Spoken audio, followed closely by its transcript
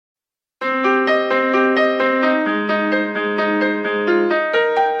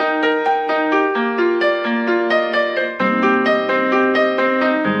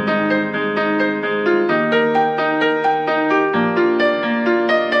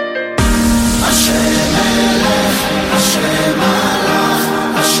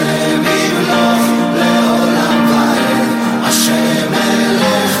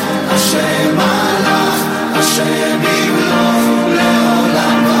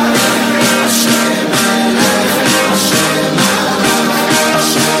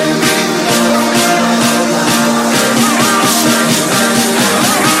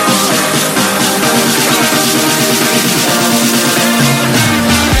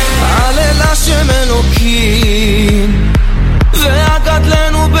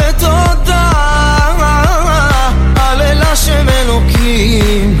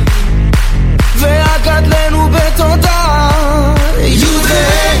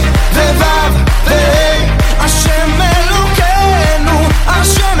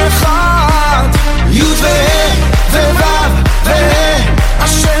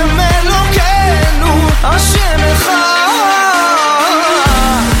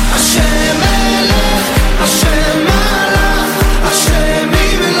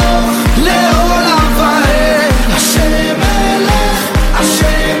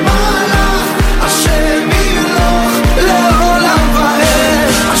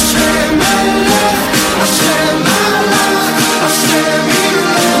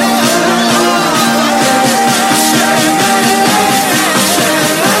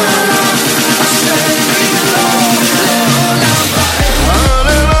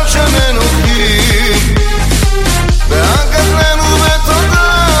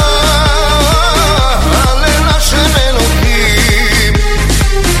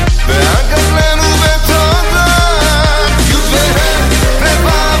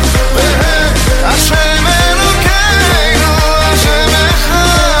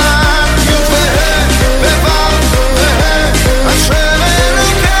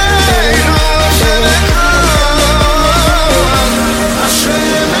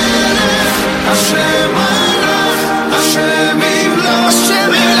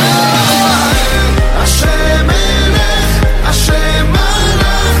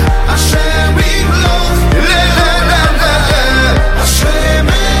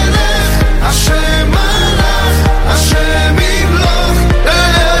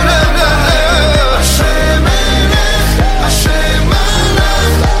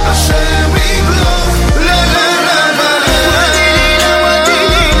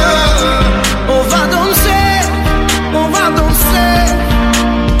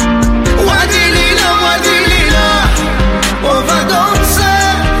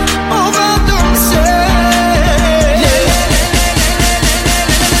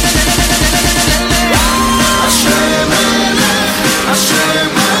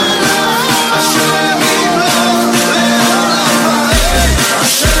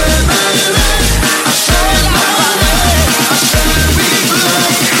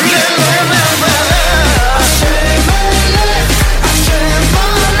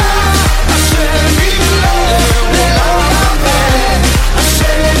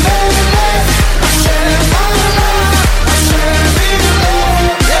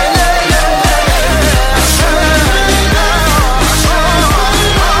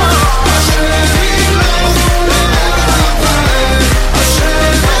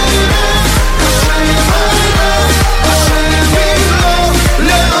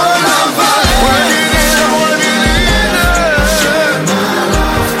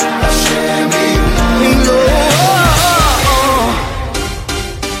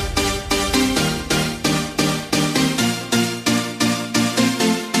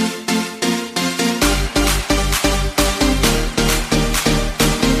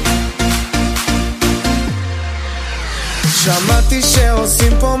שמעתי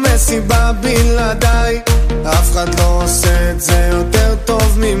שעושים פה מסיבה בלעדיי, אף אחד לא עושה את זה יותר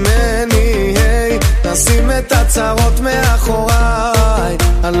טוב ממני. היי, נשים את הצרות מאחוריי,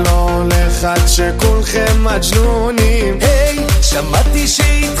 אני לא הולך עד שכולכם מג'נונים. היי, שמעתי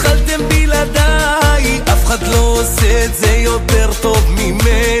שהתחלתם בלעדיי, אף אחד לא עושה את זה יותר טוב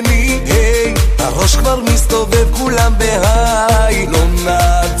ממני. היי, הראש כבר מסתובב כולם בהיי, לא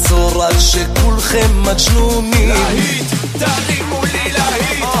נעצור עד שכולכם מג'נונים. להיט, תרימו לי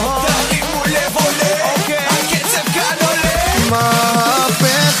להיט, תרימו לב עולה, הקצב כאן עולה.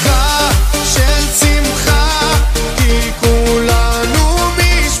 מהפכה של שמחה, כי כולנו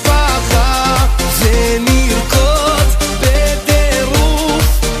משפחה, ונרקוד בטירוף,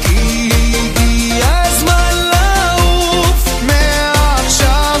 כי הגיע הזמן לעוף.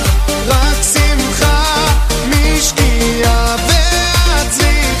 מעכשיו רק שמחה, משקיעה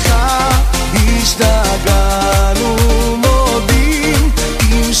והצליחה. השתגענו מודים,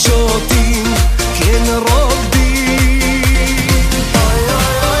 אם שותים כן רוקדים.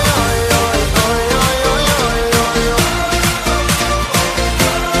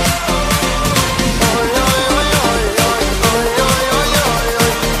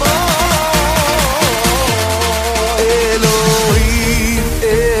 אלוהים,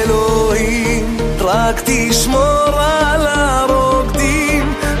 אלוהים, רק תשמור על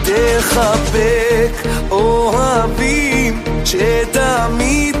הרוקדים, תחבק אוהבים,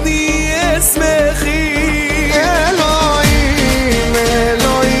 שתמיד נהיה שמחים. אלוהים,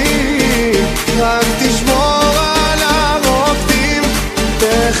 אלוהים, רק תשמור על הרוקדים,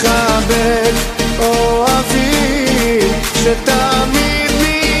 תחבק אוהבים, שתמיד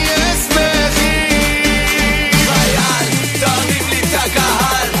נהיה שמחים. חייל, תרים לי את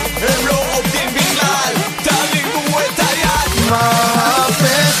הקהל, הם לא עובדים בכלל, תרימו את היד.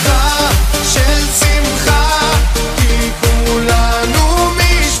 מהפכה של שמחה, כי כולנו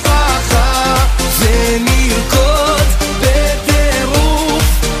משפחה, ונרקוד בטירוף,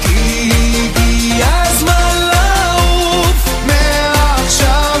 כי הגיע הזמן לעוף.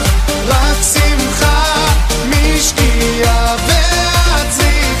 מעכשיו רק שמחה, משקיעה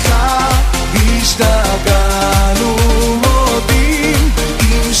והצליחה. השתגענו מודים,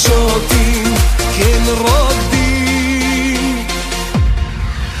 אם שותים כן רוקדים.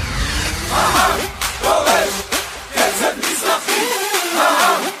 דורש, קצב מזרחי,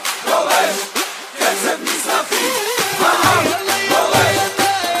 דורש, קצב מזרחי, דורש,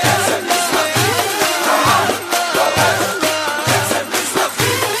 קצב מזרחי, דורש, קצב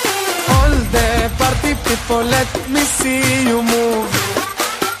מזרחי. All the party people, let me see you move.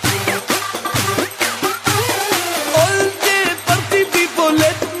 All the party people,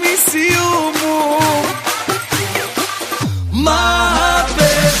 let me see you move.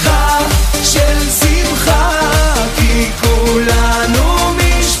 מהפכה של שמחה, כי כולנו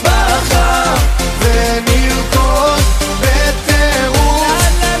משפחה, ונרקוד בטירוף,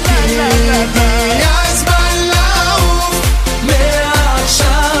 כי הגיע הזמן לעוף.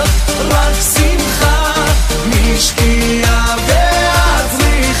 מעכשיו רק שמחה, משקיעה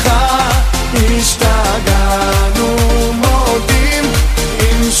והצליחה. השתגענו מודים,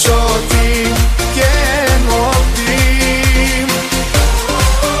 אם שותים כן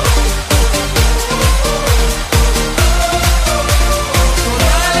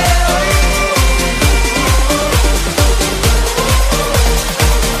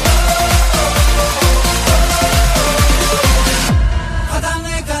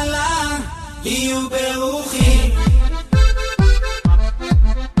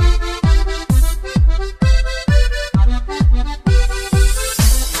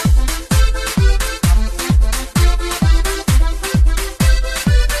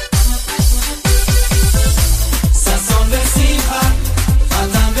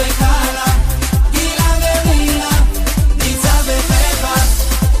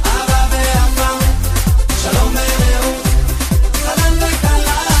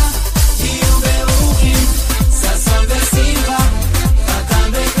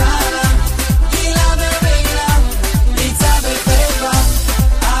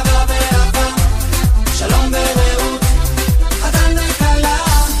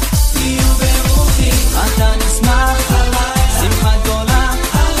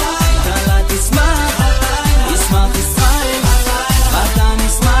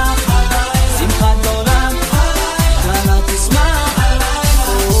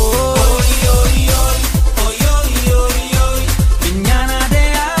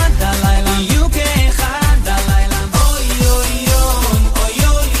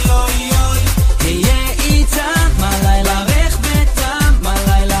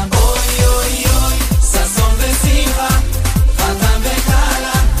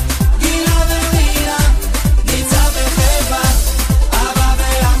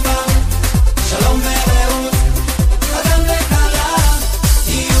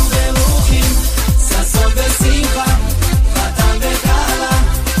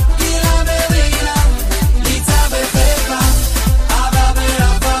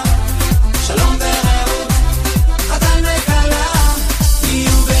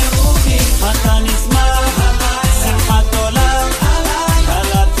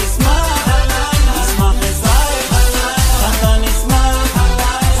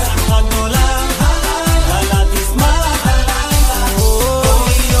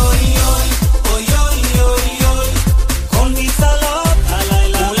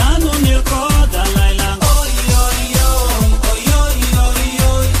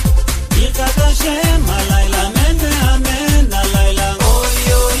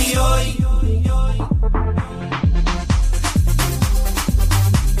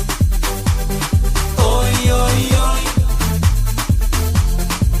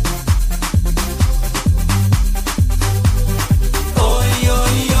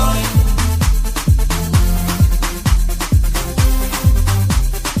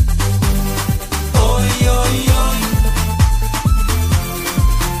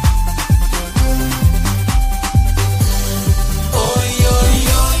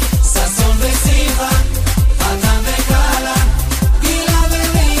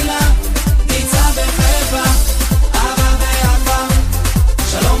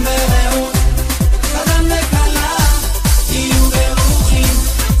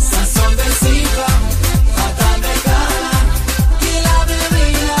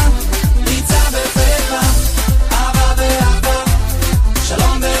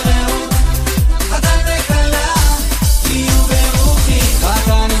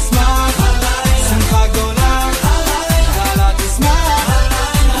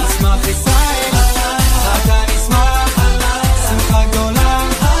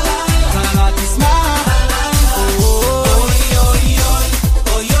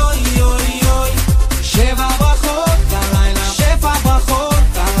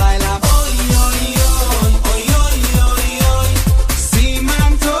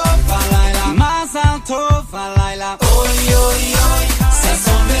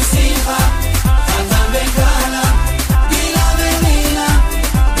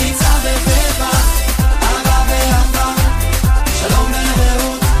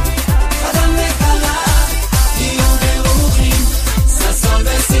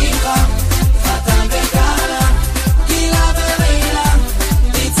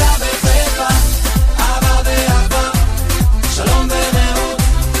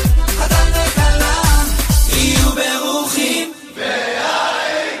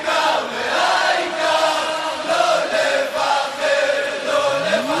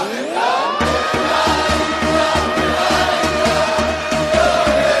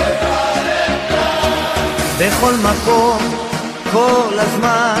בכל מקום, כל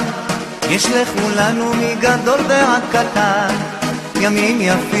הזמן, יש לכולנו מגדול ועד קטן, ימים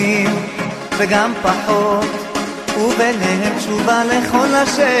יפים וגם פחות, וביניהם תשובה לכל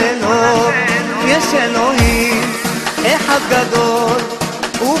השאלות. יש אלוהים אחד גדול,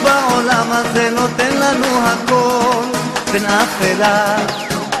 ובעולם הזה נותן לנו הכל, בין אפלה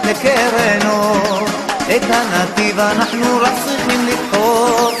לקרן אור, את הנתיב אנחנו רק צריכים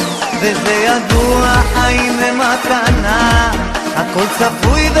לבחור, וזה ידוע, חיים למתנה, הכל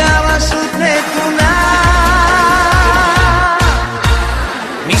צפוי והרשות נתונה.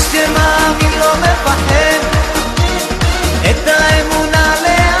 מי שמאמין לא מפחד, את האמונה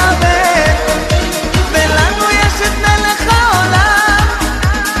לאבד, ולנו יש את מלך העולם,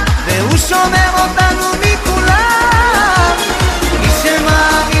 והוא שומר אותנו מכולם. מי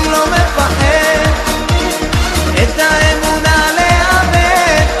שמאמין לא מפחד, את האמונה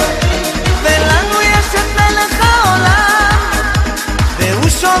לאבד, ולנו יש את מלך העולם, והוא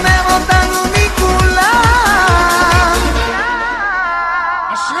שומר אותנו מכולם.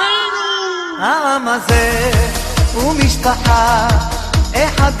 אשרינו! העם הזה הוא משפחה,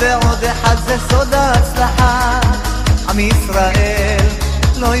 אחד ועוד אחד זה סוד ההצלחה. עם ישראל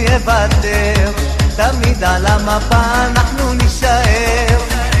לא יוותר, תמיד על המפה אנחנו נשאר,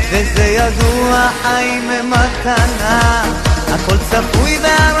 וזה ידוע, חיים ממתנה, הכל צפוי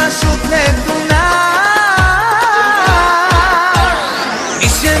והרשות נתונה. מי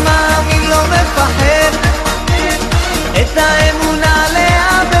שמאמין לא מפחד, את האמונה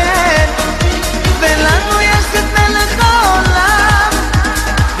לאבד, ולנו יש את מלך העולם,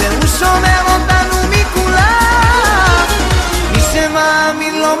 והוא שומר אותנו מכולם. מי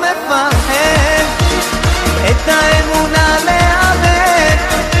שמאמין לא מפחד, את האמונה לאבד,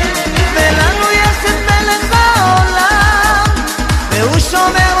 ולנו יש את מלך העולם, והוא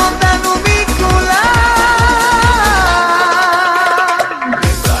שומר אותנו